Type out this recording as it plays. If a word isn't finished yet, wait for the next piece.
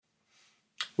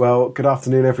Well, good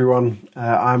afternoon, everyone.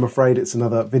 I'm afraid it's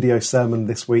another video sermon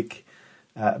this week.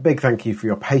 A big thank you for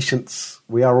your patience.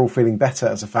 We are all feeling better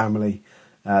as a family,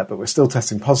 but we're still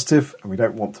testing positive and we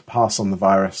don't want to pass on the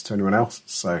virus to anyone else.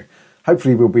 So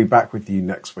hopefully we'll be back with you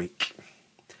next week.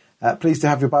 Please do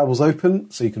have your Bibles open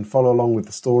so you can follow along with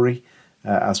the story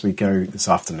as we go this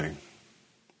afternoon.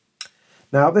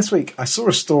 Now, this week I saw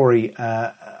a story,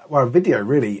 a video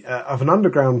really, of an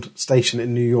underground station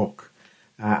in New York.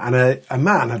 And a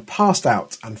man had passed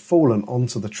out and fallen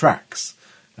onto the tracks,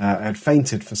 had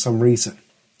fainted for some reason.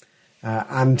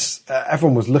 And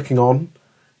everyone was looking on,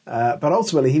 but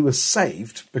ultimately he was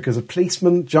saved because a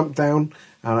policeman jumped down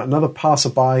and another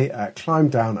passerby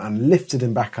climbed down and lifted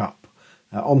him back up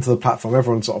onto the platform.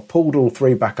 Everyone sort of pulled all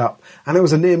three back up, and it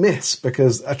was a near miss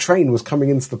because a train was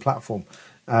coming into the platform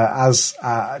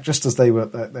just as they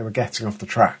were getting off the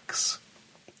tracks.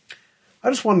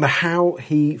 I just wonder how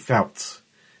he felt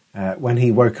when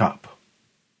he woke up.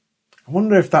 I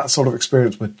wonder if that sort of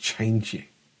experience would change you.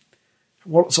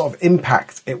 What sort of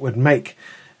impact it would make.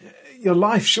 Your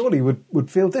life surely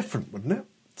would feel different, wouldn't it?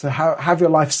 To have your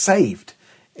life saved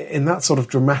in that sort of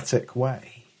dramatic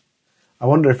way. I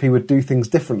wonder if he would do things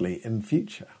differently in the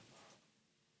future.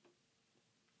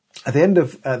 At the end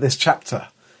of this chapter,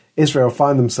 Israel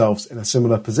find themselves in a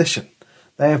similar position.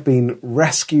 They have been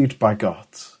rescued by God.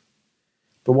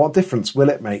 But what difference will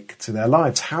it make to their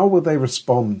lives? How will they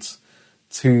respond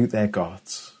to their God?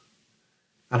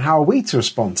 And how are we to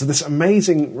respond to this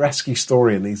amazing rescue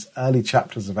story in these early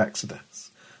chapters of Exodus?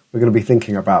 We're going to be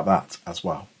thinking about that as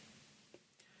well.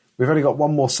 We've only got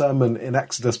one more sermon in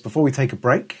Exodus before we take a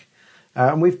break.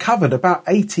 And we've covered about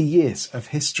 80 years of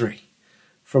history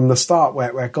from the start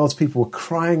where God's people were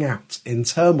crying out in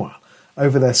turmoil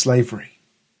over their slavery,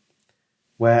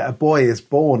 where a boy is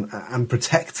born and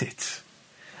protected,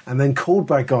 and then called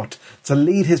by God to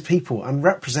lead his people and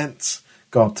represent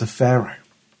God to Pharaoh.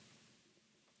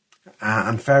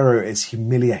 And Pharaoh is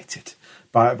humiliated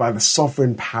by the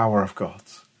sovereign power of God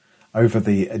over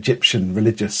the Egyptian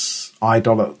religious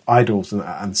idols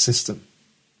and system.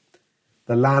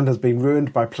 The land has been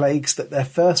ruined by plagues that their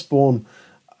firstborn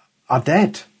are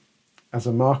dead as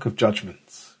a mark of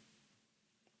judgment.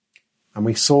 And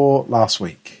we saw last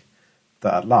week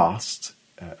that at last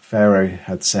Pharaoh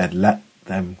had said, "Let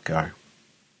them go.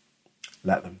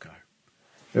 Let them go."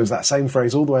 It was that same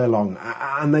phrase all the way along,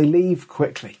 and they leave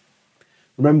quickly.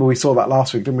 Remember, we saw that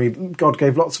last week, didn't we? God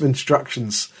gave lots of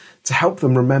instructions to help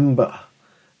them remember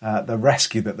the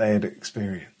rescue that they had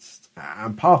experienced.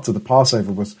 And part of the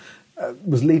Passover was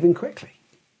leaving quickly.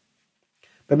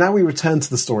 But now we return to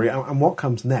the story, and what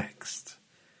comes next?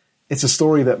 It's a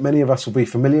story that many of us will be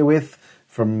familiar with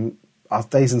from our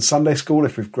days in Sunday school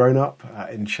if we've grown up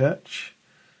in church.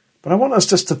 But I want us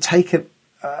just to take it,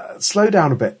 slow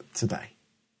down a bit today,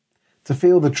 to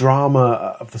feel the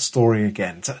drama of the story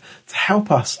again, to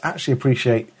help us actually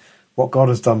appreciate what God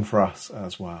has done for us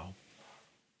as well.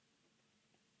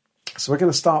 So we're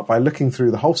going to start by looking through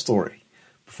the whole story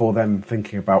before then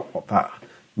thinking about what that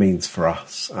means for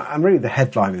us. And really the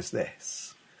headline is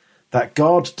this, that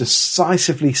God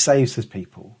decisively saves his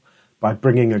people by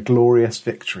bringing a glorious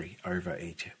victory over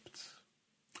Egypt.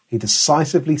 He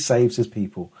decisively saves his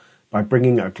people by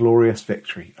bringing a glorious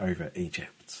victory over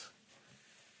Egypt.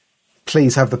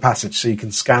 Please have the passage so you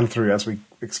can scan through as we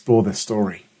explore this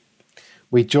story.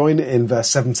 We join in verse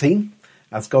 17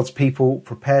 as God's people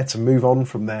prepare to move on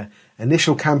from their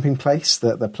initial camping place,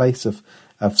 the place of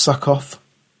Succoth,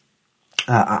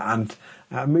 and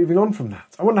moving on from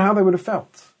that. I wonder how they would have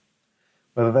felt.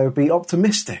 Whether they would be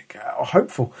optimistic or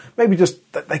hopeful, maybe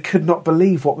just that they could not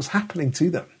believe what was happening to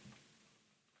them.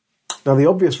 Now, the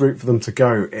obvious route for them to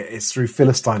go is through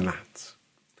Philistine lands.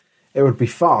 It would be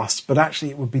fast, but actually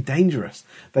it would be dangerous.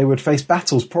 They would face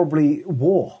battles, probably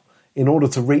war, in order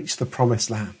to reach the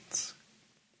promised lands.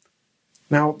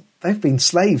 Now, they've been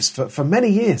slaves for many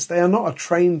years. They are not a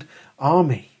trained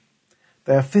army.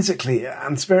 They are physically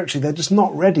and spiritually, they're just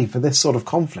not ready for this sort of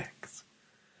conflict.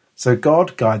 So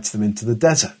God guides them into the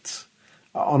desert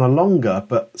on a longer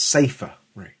but safer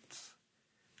route.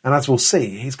 And as we'll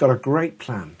see, he's got a great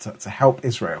plan to help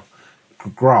Israel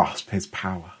grasp his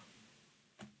power.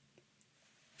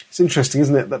 It's interesting,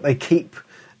 isn't it, that they keep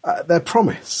their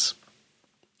promise.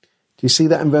 Do you see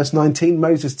that in verse 19?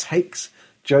 Moses takes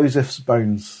Joseph's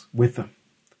bones with them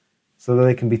so that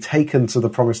they can be taken to the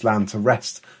promised land to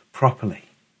rest properly.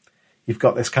 You've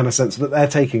got this kind of sense that they're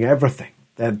taking everything.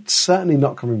 They're certainly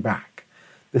not coming back.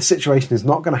 This situation is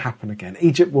not going to happen again.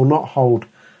 Egypt will not hold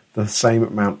the same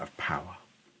amount of power.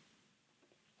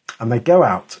 And they go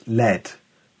out led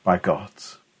by God.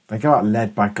 They go out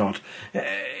led by God.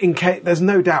 There's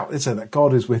no doubt, is there, that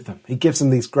God is with them. He gives them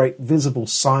these great visible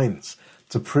signs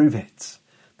to prove it.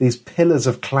 These pillars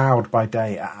of cloud by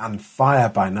day and fire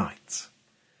by night.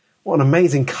 What an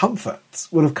amazing comfort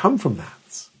would have come from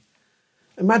that.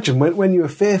 Imagine when you were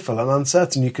fearful and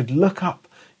uncertain, you could look up,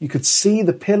 you could see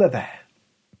the pillar there.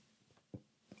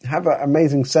 Have an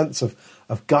amazing sense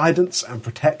of guidance and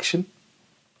protection.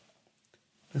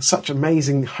 There's such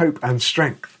amazing hope and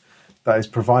strength that is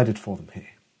provided for them here.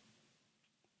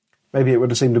 Maybe it would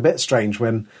have seemed a bit strange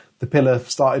when the pillar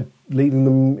started leading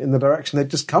them in the direction they'd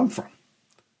just come from.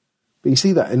 But you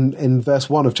see that in verse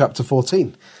 1 of chapter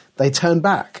 14. They turn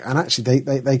back and actually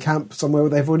they camp somewhere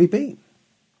where they've already been.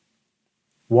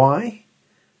 Why?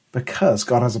 Because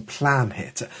God has a plan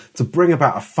here to bring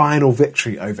about a final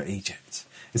victory over Egypt.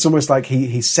 It's almost like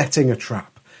he's setting a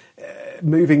trap,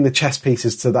 moving the chess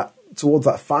pieces towards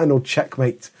that final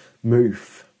checkmate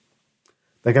move.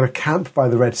 They're going to camp by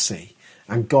the Red Sea,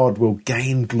 and God will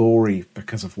gain glory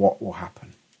because of what will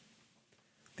happen.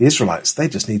 The Israelites, they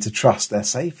just need to trust their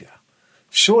Saviour.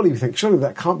 Surely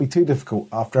that can't be too difficult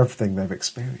after everything they've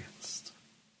experienced.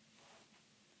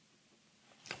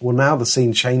 Well, now the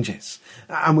scene changes,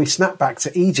 and we snap back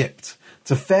to Egypt,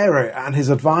 to Pharaoh and his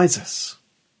advisors.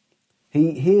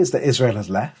 He hears that Israel has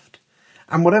left,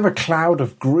 and whatever cloud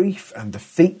of grief and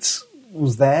defeat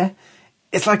was there,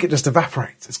 it's like it just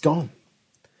evaporates. It's gone.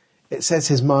 It says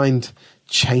his mind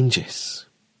changes.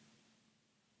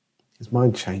 His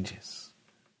mind changes.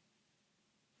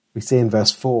 We see in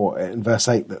verse 4, in verse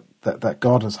 8, that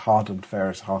God has hardened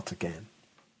Pharaoh's heart again.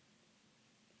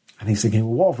 And he's thinking,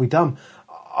 well, what have we done?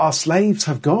 Our slaves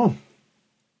have gone.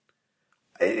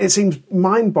 It seems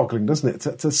mind-boggling, doesn't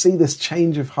it, to see this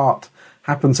change of heart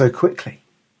happen so quickly.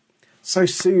 So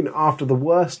soon after the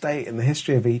worst day in the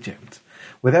history of Egypt,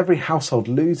 with every household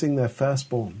losing their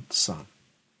firstborn son.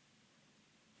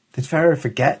 Did Pharaoh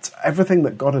forget everything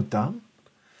that God had done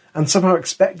and somehow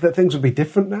expect that things would be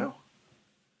different now?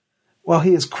 Well,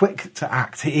 he is quick to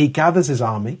act. He gathers his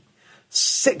army,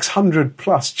 600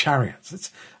 plus chariots.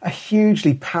 It's a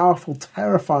hugely powerful,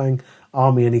 terrifying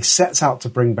army, and he sets out to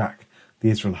bring back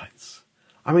the Israelites.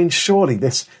 I mean, surely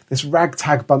this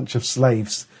ragtag bunch of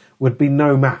slaves would be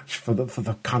no match for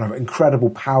the kind of incredible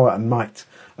power and might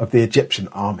of the Egyptian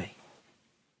army.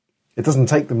 It doesn't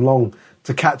take them long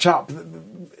to catch up.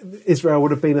 Israel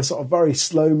would have been a sort of very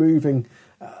slow-moving,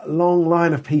 long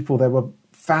line of people. There were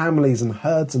families and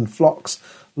herds and flocks,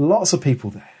 lots of people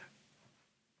there.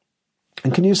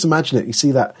 And can you just imagine it? You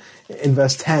see that in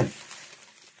verse 10.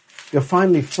 You're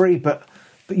finally free, but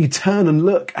you turn and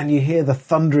look and you hear the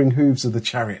thundering hooves of the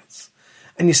chariots.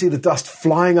 And you see the dust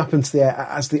flying up into the air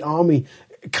as the army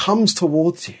comes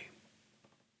towards you.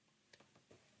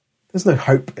 There's no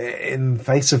hope in the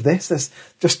face of this. There's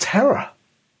just terror.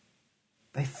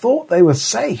 They thought they were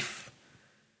safe.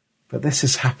 But this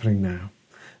is happening now.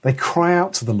 They cry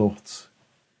out to the Lord.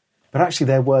 But actually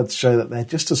their words show that they're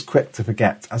just as quick to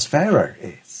forget as Pharaoh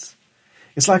is.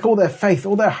 It's like all their faith,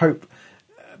 all their hope,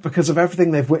 because of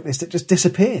everything they've witnessed, it just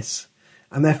disappears.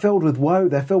 And they're filled with woe,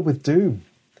 they're filled with doom.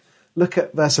 Look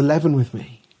at verse 11 with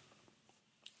me.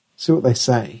 See what they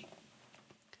say.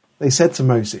 They said to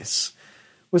Moses,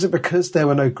 "Was it because there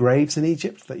were no graves in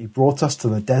Egypt that you brought us to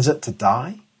the desert to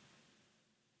die?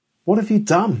 What have you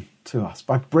done to us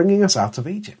by bringing us out of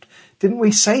Egypt? Didn't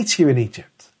we say to you in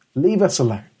Egypt, 'Leave us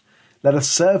alone, let us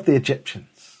serve the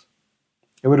Egyptians'?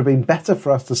 It would have been better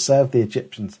for us to serve the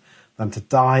Egyptians than to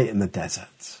die in the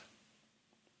desert."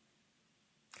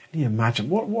 Can you imagine?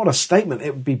 What a statement.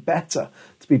 It would be better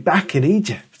to be back in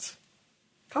Egypt.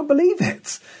 Can't believe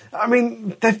it. I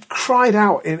mean, they've cried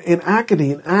out in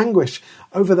agony and anguish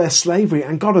over their slavery,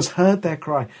 and God has heard their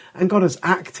cry, and God has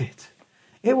acted.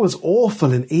 It was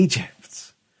awful in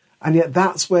Egypt, and yet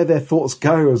that's where their thoughts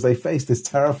go as they face this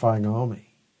terrifying army.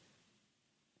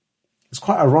 It's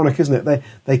quite ironic, isn't it?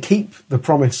 They keep the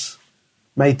promise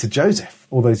made to Joseph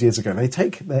all those years ago. They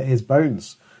take his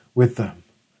bones with them,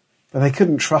 but they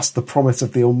couldn't trust the promise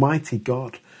of the Almighty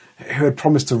God who had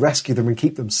promised to rescue them and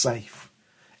keep them safe.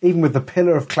 Even with the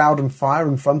pillar of cloud and fire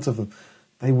in front of them,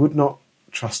 they would not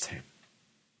trust him.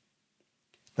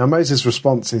 Now Moses'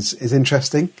 response is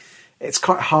interesting. It's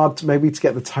quite hard to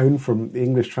get the tone from the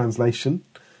English translation.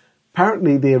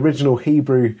 Apparently the original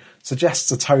Hebrew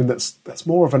suggests a tone that's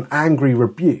more of an angry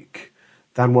rebuke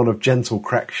than one of gentle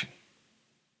correction.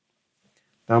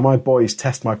 Now my boys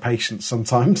test my patience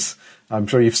sometimes. I'm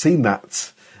sure you've seen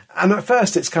that. And at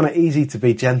first it's kind of easy to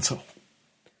be gentle.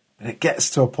 And it gets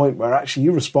to a point where actually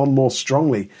you respond more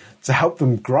strongly to help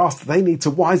them grasp that they need to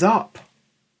wise up.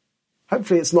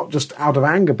 Hopefully it's not just out of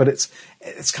anger, but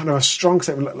it's kind of a strong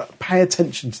statement. Look, pay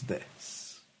attention to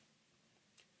this.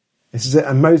 This is it.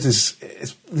 And Moses,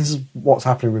 this is what's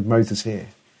happening with Moses here.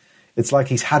 It's like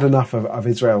he's had enough of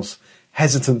Israel's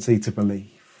hesitancy to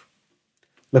believe.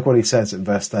 Look what he says in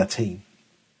verse 13.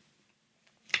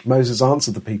 Moses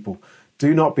answered the people,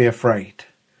 "Do not be afraid.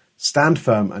 Stand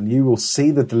firm, and you will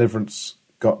see the deliverance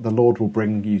God, the Lord will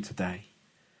bring you today.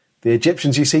 The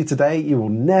Egyptians you see today, you will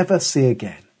never see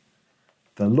again.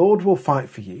 The Lord will fight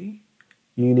for you.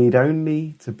 You need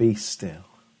only to be still."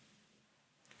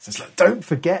 He says, look, don't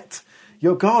forget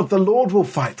your God. The Lord will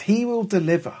fight. He will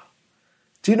deliver.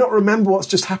 Do you not remember what's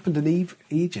just happened in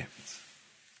Egypt?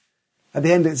 At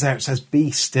the end it says, be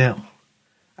still.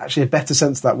 Actually, a better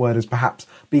sense of that word is perhaps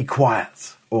be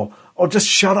quiet or just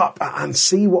shut up and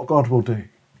see what God will do.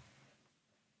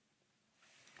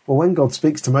 Well, when God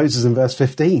speaks to Moses in verse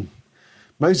 15,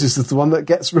 Moses is the one that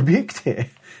gets rebuked here.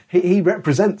 He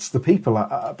represents the people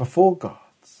before God.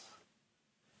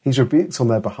 He's rebuked on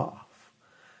their behalf.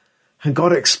 And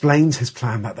God explains his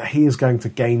plan that he is going to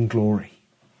gain glory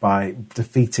by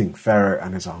defeating Pharaoh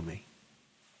and his army.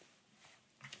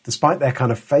 Despite their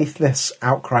kind of faithless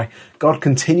outcry, God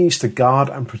continues to guard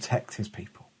and protect his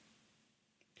people.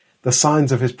 The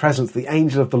signs of his presence, the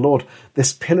angel of the Lord,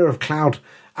 this pillar of cloud,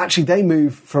 actually they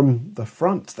move from the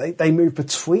front. They move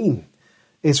between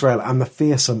Israel and the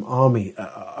fearsome army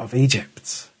of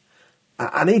Egypt.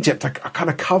 And Egypt are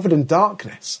kind of covered in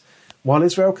darkness while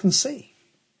Israel can see.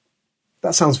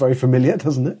 That sounds very familiar,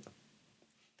 doesn't it?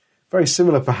 Very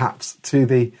similar perhaps to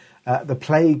the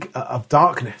plague of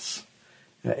darkness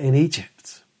in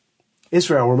Egypt.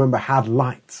 Israel, remember, had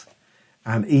light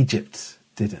and Egypt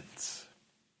didn't.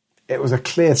 It was a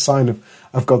clear sign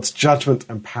of God's judgment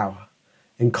and power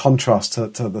in contrast to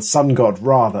the sun god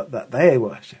Ra that they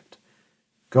worshipped.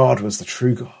 God was the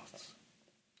true God.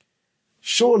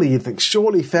 Surely you'd think,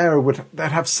 Pharaoh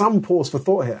they'd have some pause for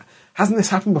thought here. Hasn't this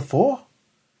happened before?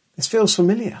 This feels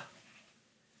familiar.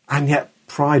 And yet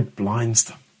pride blinds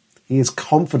them. He is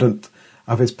confident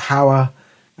of his power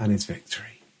and his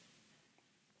victory.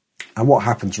 And what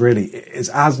happens really is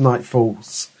as night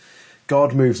falls,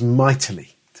 God moves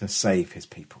mightily to save his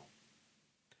people.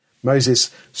 Moses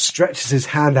stretches his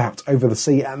hand out over the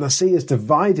sea and the sea is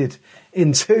divided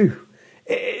in two.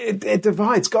 It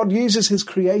divides. God uses his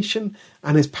creation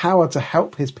and his power to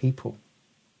help his people.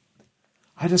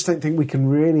 I just don't think we can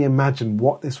really imagine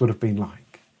what this would have been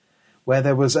like, where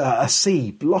there was a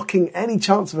sea blocking any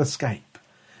chance of escape.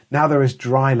 Now there is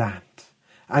dry land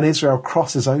and Israel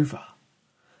crosses over.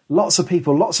 Lots of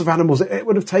people, lots of animals. It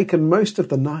would have taken most of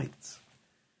the night.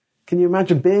 Can you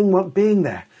imagine being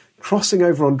there, crossing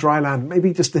over on dry land,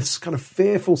 maybe just this kind of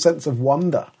fearful sense of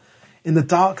wonder in the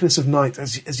darkness of night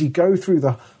as you go through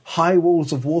the high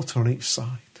walls of water on each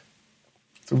side.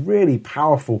 It's a really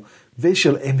powerful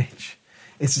visual image.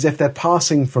 It's as if they're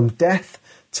passing from death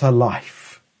to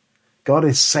life. God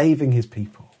is saving his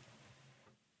people.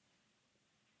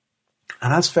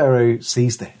 And as Pharaoh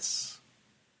sees this,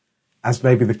 as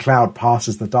maybe the cloud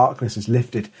passes, the darkness is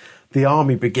lifted, the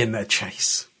army begin their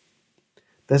chase.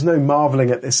 There's no marvelling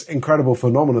at this incredible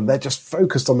phenomenon. They're just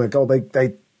focused on their goal.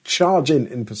 They charge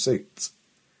in pursuit.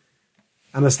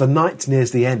 And as the night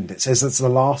nears the end, it says that the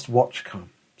last watch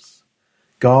comes.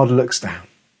 God looks down.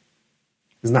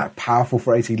 Isn't that a powerful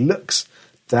phrase? He looks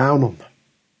down on them.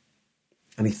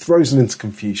 And he throws them into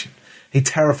confusion. He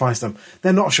terrifies them.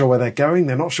 They're not sure where they're going.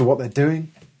 They're not sure what they're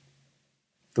doing.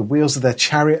 The wheels of their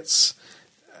chariots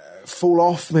fall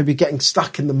off, maybe getting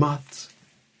stuck in the mud.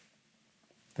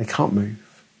 They can't move.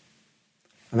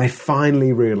 And they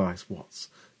finally realise what's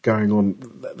going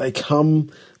on. They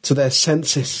come to their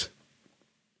senses.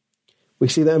 We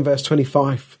see that in verse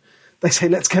 25. They say,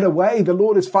 let's get away. The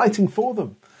Lord is fighting for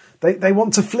them. They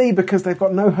want to flee because they've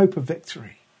got no hope of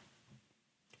victory.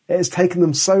 It has taken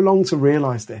them so long to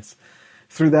realise this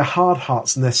through their hard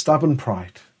hearts and their stubborn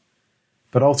pride.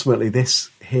 But ultimately, this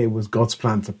here was God's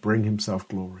plan to bring himself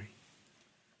glory.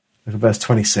 Look at verse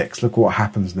 26. Look what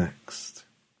happens next.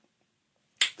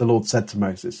 The Lord said to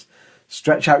Moses,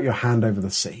 stretch out your hand over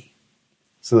the sea,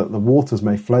 so that the waters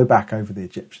may flow back over the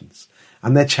Egyptians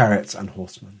and their chariots and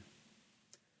horsemen.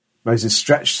 Moses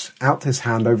stretched out his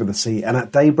hand over the sea, and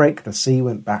at daybreak the sea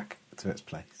went back to its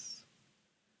place.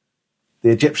 The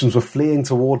Egyptians were fleeing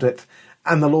toward it,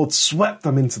 and the Lord swept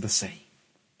them into the sea.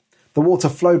 The water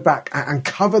flowed back and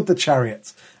covered the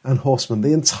chariots and horsemen,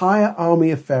 the entire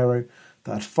army of Pharaoh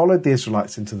that had followed the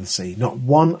Israelites into the sea. Not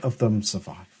one of them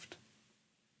survived.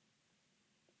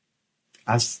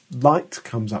 As light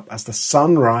comes up, as the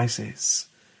sun rises,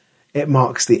 it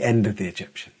marks the end of the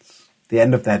Egyptians, the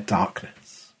end of their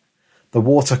darkness. The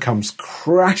water comes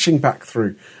crashing back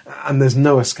through, and there's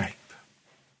no escape.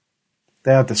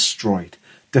 They are destroyed,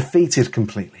 defeated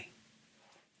completely.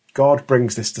 God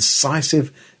brings this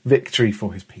decisive victory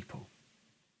for his people.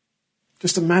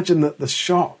 Just imagine the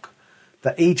shock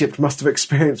that Egypt must have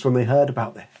experienced when they heard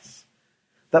about this.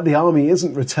 That the army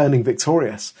isn't returning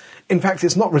victorious. In fact,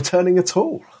 it's not returning at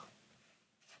all.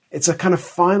 It's a kind of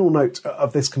final note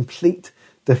of this complete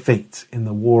defeat in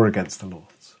the war against the Lord.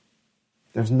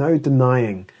 There's no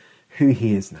denying who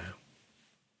he is now.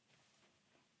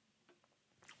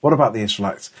 What about the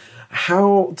Israelites?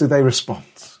 How do they respond?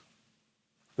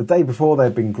 The day before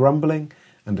they've been grumbling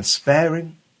and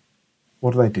despairing.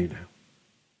 What do they do now?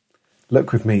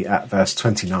 Look with me at verse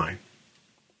 29.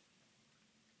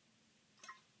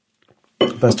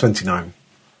 Verse 29.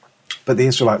 But the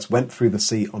Israelites went through the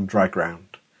sea on dry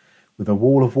ground, with a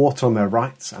wall of water on their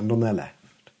right and on their left.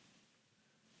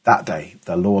 That day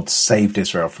the Lord saved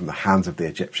Israel from the hands of the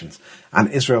Egyptians,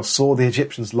 and Israel saw the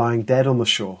Egyptians lying dead on the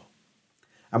shore.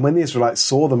 And when the Israelites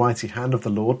saw the mighty hand of the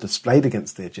Lord displayed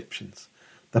against the Egyptians,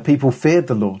 the people feared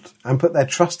the Lord and put their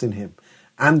trust in him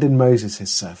and in Moses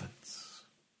his servants.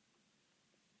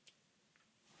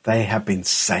 They had been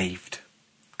saved.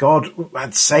 God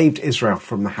had saved Israel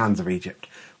from the hands of Egypt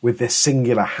with this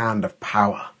singular hand of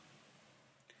power.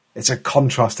 It's a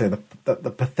contrast here, the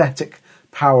pathetic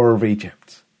power of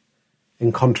Egypt,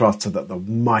 in contrast to the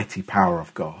mighty power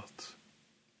of God.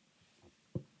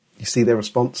 You see their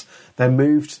response? They're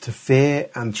moved to fear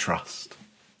and trust.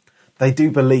 They do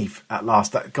believe at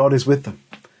last that God is with them.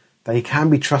 They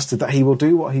can be trusted that he will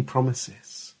do what he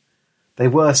promises. They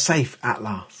were safe at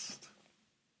last.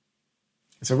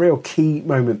 It's a real key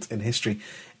moment in history.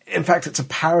 In fact, it's a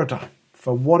paradigm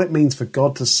for what it means for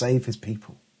God to save his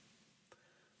people.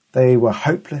 They were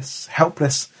hopeless,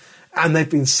 helpless, and they've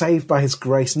been saved by his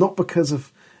grace, not because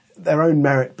of their own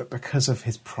merit, but because of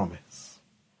his promise.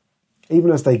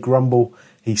 Even as they grumble,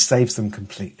 he saves them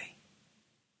completely.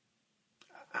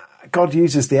 God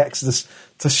uses the Exodus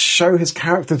to show his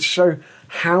character, to show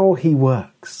how he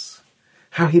works,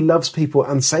 how he loves people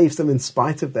and saves them in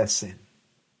spite of their sin.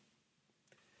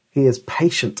 He is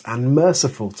patient and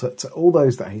merciful to all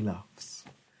those that he loves.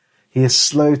 He is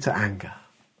slow to anger.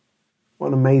 What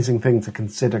an amazing thing to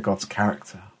consider God's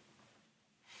character.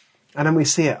 And then we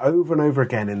see it over and over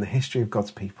again in the history of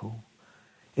God's people.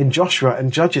 In Joshua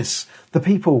and Judges, the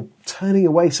people turning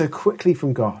away so quickly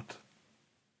from God.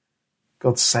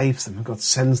 God saves them and God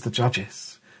sends the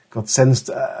judges. God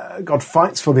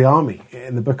fights for the army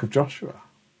in the book of Joshua.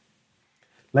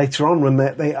 Later on, when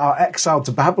they are exiled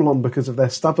to Babylon because of their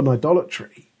stubborn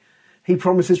idolatry, he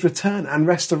promises return and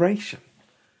restoration.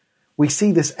 We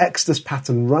see this Exodus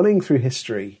pattern running through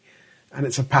history, and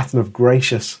it's a pattern of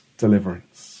gracious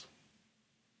deliverance.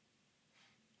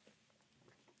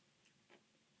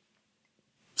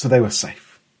 So they were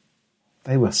safe.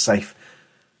 They were safe.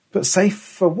 But safe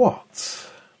for what?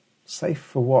 Safe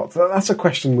for what? That's a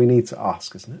question we need to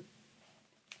ask, isn't it?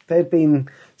 They'd been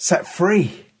set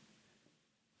free.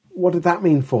 What did that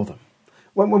mean for them?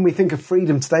 When we think of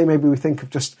freedom today, maybe we think of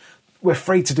just, we're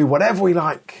free to do whatever we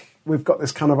like. We've got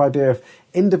this kind of idea of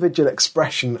individual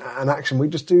expression and action. We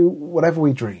just do whatever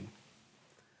we dream.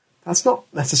 That's not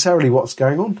necessarily what's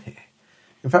going on here.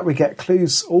 In fact, we get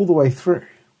clues all the way through.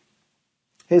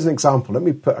 Here's an example. Let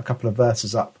me put a couple of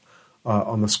verses up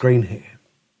on the screen here.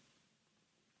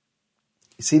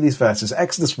 You see these verses.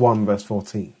 Exodus 1 verse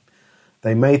 14.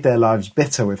 They made their lives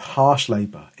bitter with harsh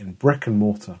labour in brick and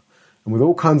mortar and with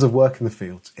all kinds of work in the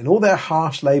fields. In all their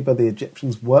harsh labour, the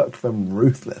Egyptians worked them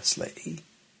ruthlessly.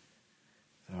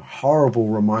 A horrible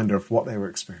reminder of what they were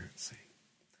experiencing.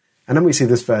 And then we see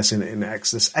this verse in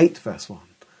Exodus 8 verse 1.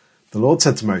 The Lord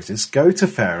said to Moses, "Go to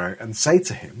Pharaoh and say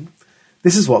to him,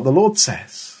 this is what the Lord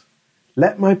says.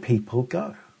 Let my people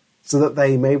go, so that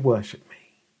they may worship me."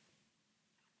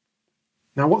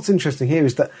 Now what's interesting here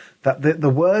is that the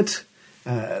word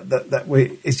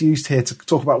is used here to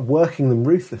talk about working them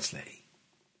ruthlessly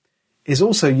is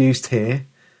also used here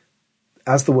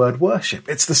as the word worship.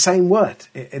 It's the same word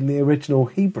in the original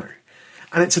Hebrew.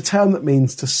 And it's a term that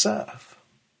means to serve.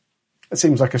 It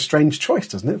seems like a strange choice,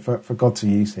 doesn't it, for God to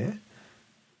use here?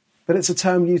 But it's a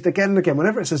term used again and again.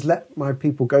 Whenever it says, let my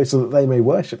people go so that they may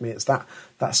worship me, it's that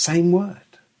same word.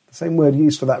 The same word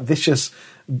used for that vicious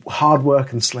hard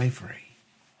work and slavery.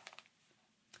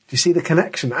 Do you see the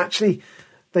connection? Actually,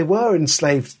 they were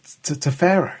enslaved to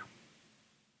Pharaoh.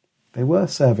 They were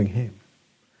serving him.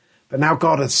 But now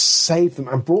God has saved them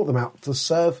and brought them out to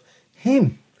serve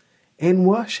him in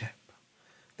worship.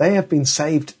 They have been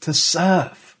saved to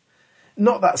serve.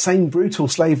 Not that same brutal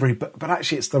slavery, but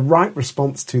actually it's the right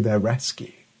response to their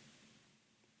rescue.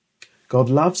 God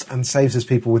loves and saves his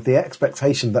people with the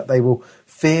expectation that they will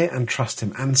fear and trust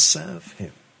him and serve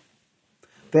him.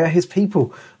 They are his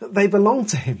people. They belong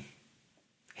to him.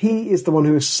 He is the one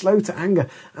who is slow to anger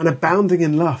and abounding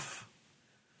in love.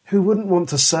 Who wouldn't want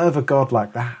to serve a God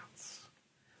like that?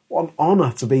 What an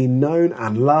honour to be known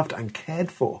and loved and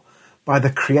cared for by the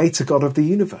creator God of the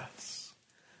universe.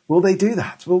 Will they do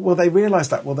that? Will they realise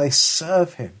that? Will they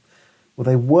serve him? Will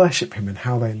they worship him in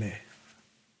how they live?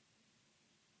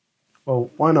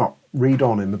 Well, why not read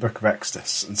on in the book of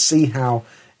Exodus and see how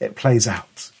it plays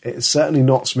out? It is certainly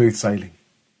not smooth sailing.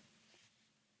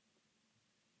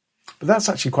 But that's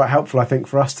actually quite helpful, I think,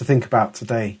 for us to think about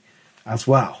today as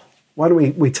well. Why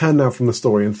don't we turn now from the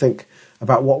story and think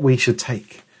about what we should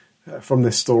take from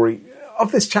this story,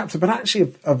 of this chapter, but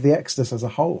actually of the Exodus as a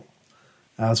whole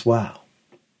as well.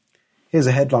 Here's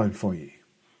a headline for you.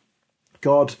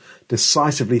 God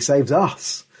decisively saves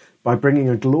us by bringing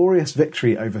a glorious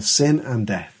victory over sin and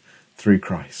death through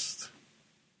Christ.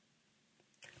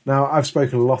 Now, I've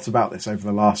spoken a lot about this over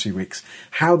the last few weeks,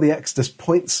 how the Exodus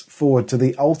points forward to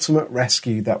the ultimate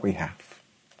rescue that we have.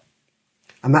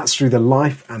 And that's through the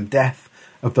life and death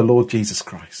of the Lord Jesus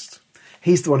Christ.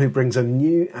 He's the one who brings a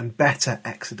new and better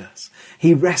Exodus.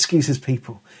 He rescues his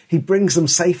people. He brings them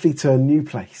safely to a new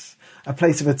place, a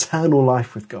place of eternal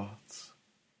life with God.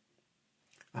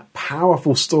 That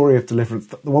powerful story of deliverance,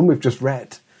 the one we've just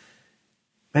read,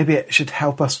 maybe it should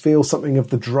help us feel something of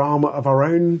the drama of our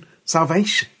own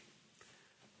salvation.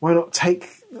 Why not take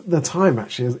the time,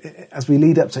 actually, as we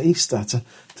lead up to Easter,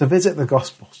 to visit the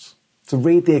Gospels, to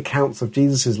read the accounts of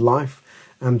Jesus' life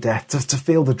and death, to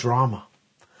feel the drama,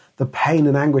 the pain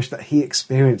and anguish that he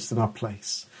experienced in our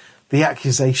place, the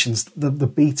accusations, the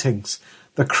beatings,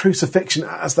 the crucifixion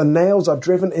as the nails are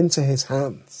driven into his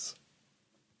hands,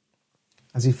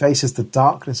 as he faces the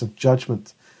darkness of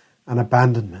judgment and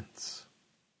abandonment.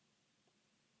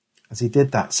 As he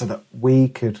did that so that we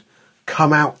could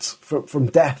come out from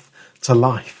death to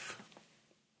life.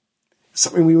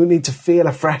 Something we would need to feel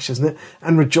afresh, isn't it?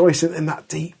 And rejoice in that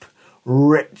deep,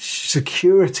 rich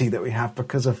security that we have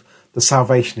because of the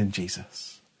salvation in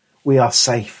Jesus. We are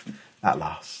safe at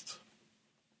last.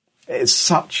 It is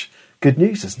such good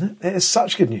news, isn't it? It is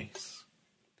such good news.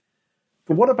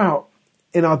 But what about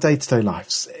in our day-to-day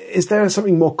lives? Is there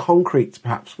something more concrete,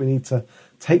 perhaps, we need to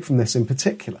take from this in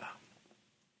particular?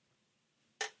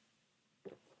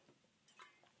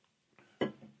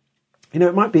 You know,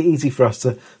 it might be easy for us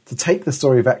to take the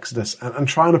story of Exodus and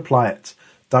try and apply it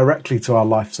directly to our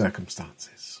life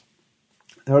circumstances.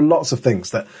 There are lots of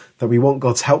things that we want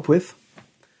God's help with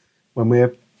when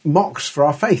we're mocked for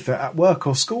our faith at work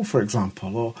or school, for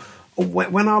example, or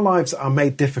when our lives are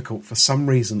made difficult for some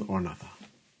reason or another.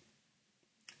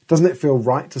 Doesn't it feel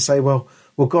right to say, well,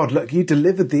 God, look, you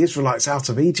delivered the Israelites out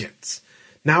of Egypt.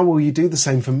 Now will you do the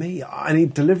same for me? I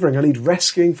need delivering. I need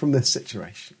rescuing from this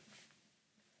situation.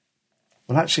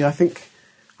 Well, actually, I think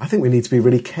we need to be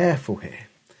really careful here.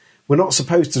 We're not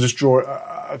supposed to just draw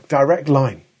a direct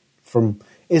line from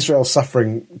Israel's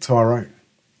suffering to our own.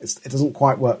 It doesn't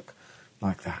quite work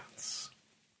like that.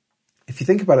 If you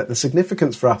think about it, the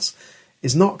significance for us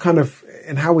is not kind of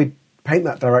in how we paint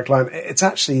that direct line. It's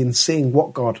actually in seeing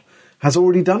what God has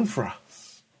already done for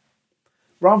us.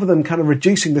 Rather than kind of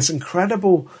reducing this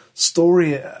incredible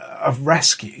story of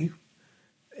rescue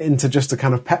into just a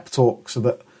kind of pep talk so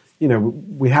that, you know,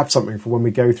 we have something for when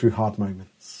we go through hard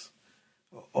moments,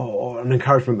 or an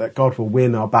encouragement that God will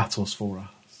win our battles for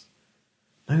us.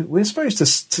 No, we're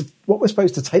supposed what we're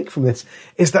supposed to take from this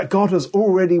is that God has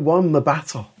already won the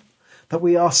battle, that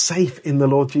we are safe in the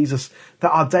Lord Jesus,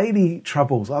 that our daily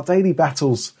troubles, our daily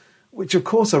battles, which of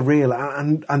course are real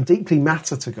and deeply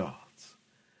matter to God,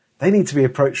 they need to be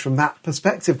approached from that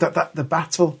perspective, that the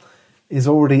battle is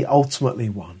already ultimately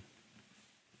won.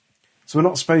 So we're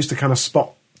not supposed to kind of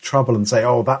spot trouble and say,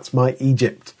 oh, that's my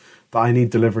Egypt that I need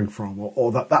delivering from,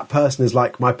 or that person is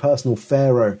like my personal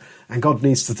Pharaoh and God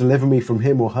needs to deliver me from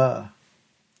him or her.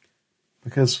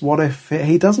 Because what if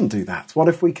he doesn't do that? What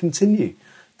if we continue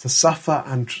to suffer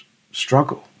and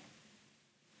struggle?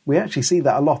 We actually see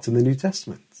that a lot in the New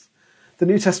Testament. The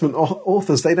New Testament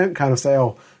authors, they don't kind of say,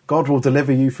 oh, God will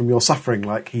deliver you from your suffering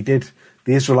like he did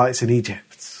the Israelites in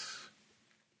Egypt.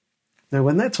 No,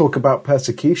 when they talk about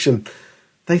persecution,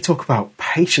 they talk about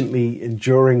patiently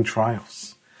enduring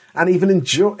trials and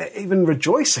even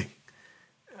rejoicing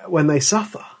when they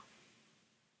suffer.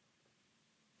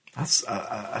 That's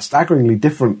a staggeringly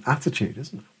different attitude,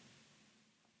 isn't it?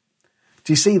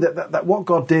 Do you see that what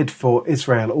God did for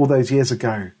Israel all those years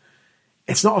ago,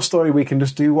 it's not a story we can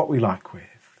just do what we like with.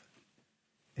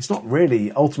 It's not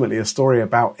really ultimately a story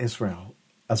about Israel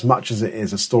as much as it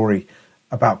is a story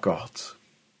about God,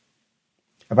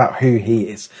 about who he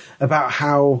is, about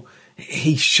how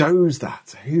he shows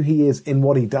that, who he is in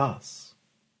what he does.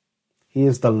 He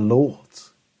is the Lord.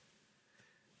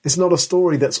 It's not a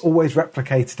story that's always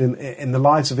replicated in the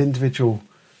lives of individual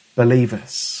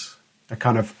believers. A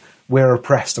kind of, we're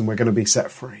oppressed and we're going to be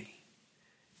set free.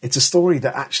 It's a story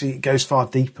that actually goes far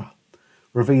deeper,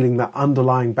 revealing that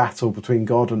underlying battle between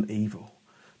God and evil,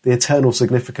 the eternal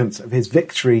significance of his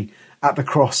victory at the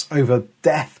cross over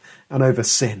death and over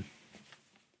sin.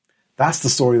 That's the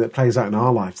story that plays out in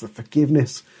our lives, the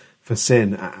forgiveness for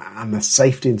sin and the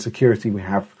safety and security we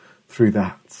have through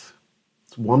that.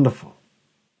 It's wonderful.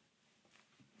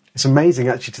 It's amazing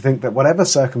actually to think that whatever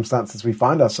circumstances we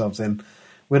find ourselves in,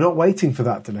 we're not waiting for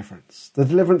that deliverance. The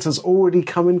deliverance has already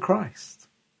come in Christ.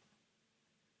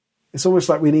 It's almost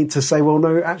like we need to say, well,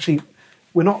 no, actually,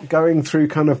 we're not going through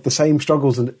kind of the same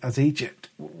struggles as Egypt.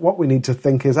 What we need to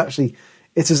think is actually,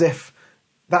 it's as if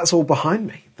that's all behind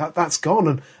me. That's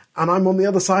gone. And I'm on the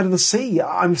other side of the sea.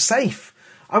 I'm safe.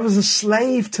 I was a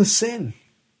slave to sin.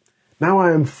 Now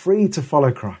I am free to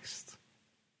follow Christ.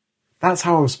 That's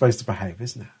how I'm supposed to behave,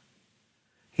 isn't it?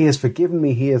 He has forgiven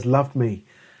me. He has loved me.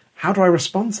 How do I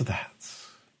respond to that?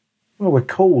 Well, we're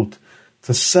called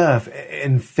to serve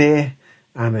in fear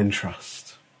and in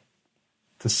trust.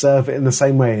 To serve in the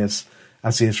same way as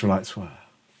the Israelites were.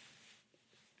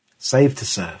 Saved to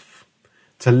serve.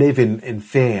 To live in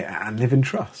fear and live in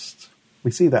trust.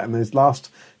 We see that in those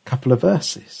last couple of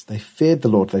verses. They feared the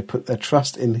Lord. They put their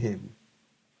trust in him.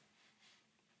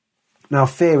 Now,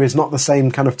 fear is not the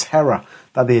same kind of terror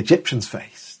that the Egyptians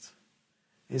faced.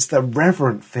 It's the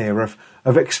reverent fear of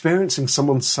experiencing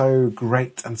someone so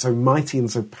great and so mighty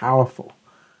and so powerful,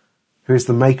 who is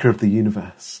the maker of the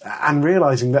universe, and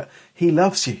realizing that he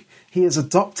loves you. He has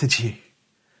adopted you.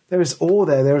 There is awe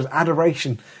there is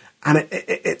adoration, and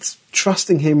it's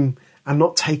trusting him and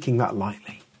not taking that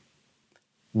lightly.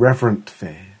 Reverent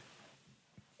fear.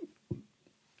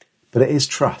 But it is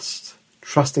trust.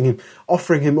 Trusting him,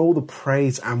 offering him all the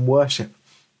praise and worship,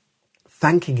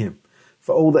 thanking him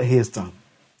for all that he has done,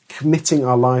 committing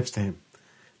our lives to him,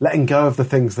 letting go of the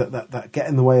things that get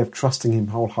in the way of trusting him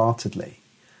wholeheartedly,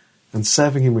 and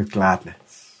serving him with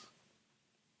gladness.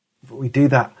 But we do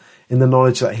that in the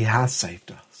knowledge that he has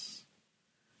saved us,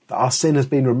 that our sin has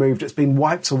been removed, it's been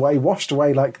wiped away, washed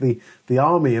away like the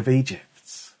army of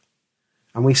Egypt.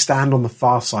 And we stand on the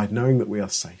far side knowing that we are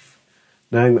safe,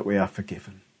 knowing that we are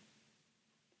forgiven.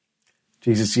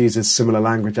 Jesus uses similar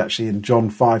language actually in John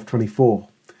 5:24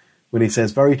 when he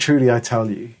says, "Very truly I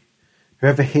tell you,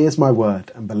 whoever hears my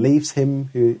word and believes him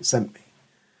who sent me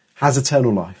has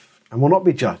eternal life and will not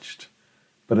be judged,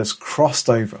 but has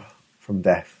crossed over from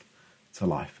death to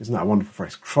life." Isn't that a wonderful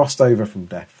phrase? Crossed over from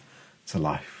death to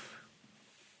life.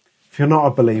 If you're not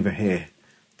a believer here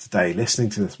today, listening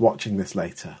to this, watching this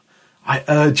later, I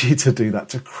urge you to do that,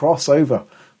 to cross over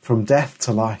from death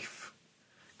to life.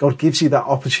 God gives you that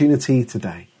opportunity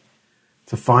today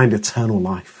to find eternal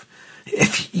life.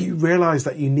 If you realise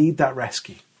that you need that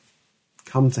rescue,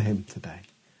 come to him today.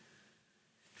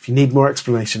 If you need more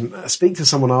explanation, speak to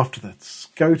someone afterwards.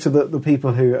 Go to the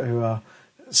people who are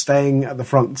staying at the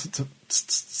front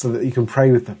so that you can pray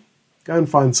with them. Go and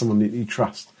find someone that you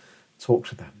trust. Talk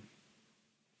to them.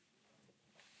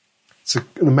 It's an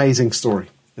amazing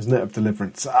story, isn't it, of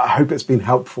deliverance. I hope it's been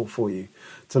helpful for you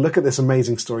to look at this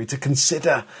amazing story, to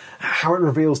consider how it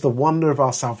reveals the wonder of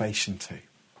our salvation too.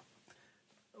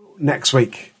 Next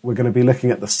week, we're going to be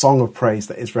looking at the song of praise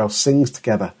that Israel sings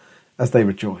together as they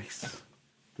rejoice.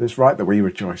 But it's right that we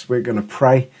rejoice. We're going to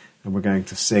pray and we're going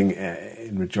to sing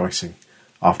in rejoicing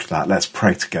after that. Let's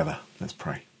pray together. Let's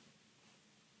pray.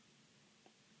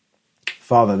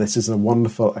 Father, this is a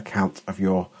wonderful account of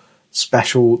your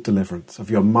special deliverance, of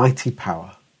your mighty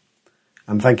power.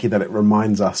 And thank you that it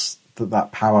reminds us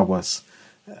that power was,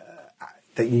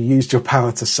 that you used your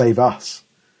power to save us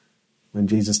when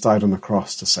Jesus died on the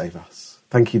cross to save us.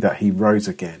 Thank you that he rose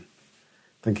again.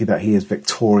 Thank you that he is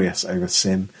victorious over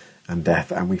sin and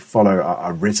death, and we follow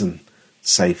our risen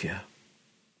Saviour.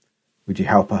 Would you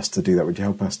help us to do that? Would you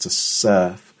help us to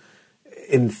serve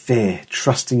in fear,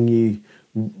 trusting you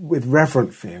with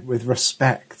reverent fear, with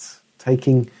respect,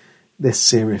 taking this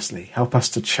seriously? Help us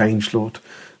to change, Lord.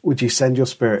 Would you send your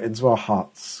Spirit into our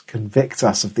hearts, convict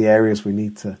us of the areas we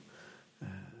need to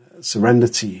surrender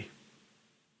to you.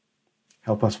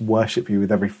 Help us worship you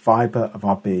with every fibre of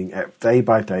our being, day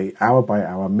by day, hour by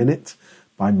hour, minute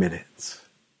by minute.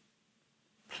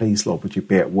 Please, Lord, would you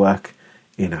be at work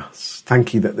in us.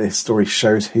 Thank you that this story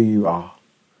shows who you are,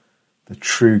 the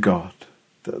true God,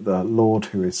 the Lord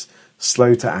who is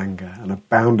slow to anger and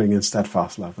abounding in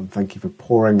steadfast love. And thank you for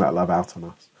pouring that love out on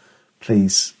us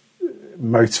please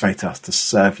motivate us to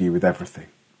serve you with everything.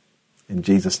 In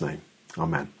Jesus' name,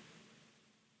 amen.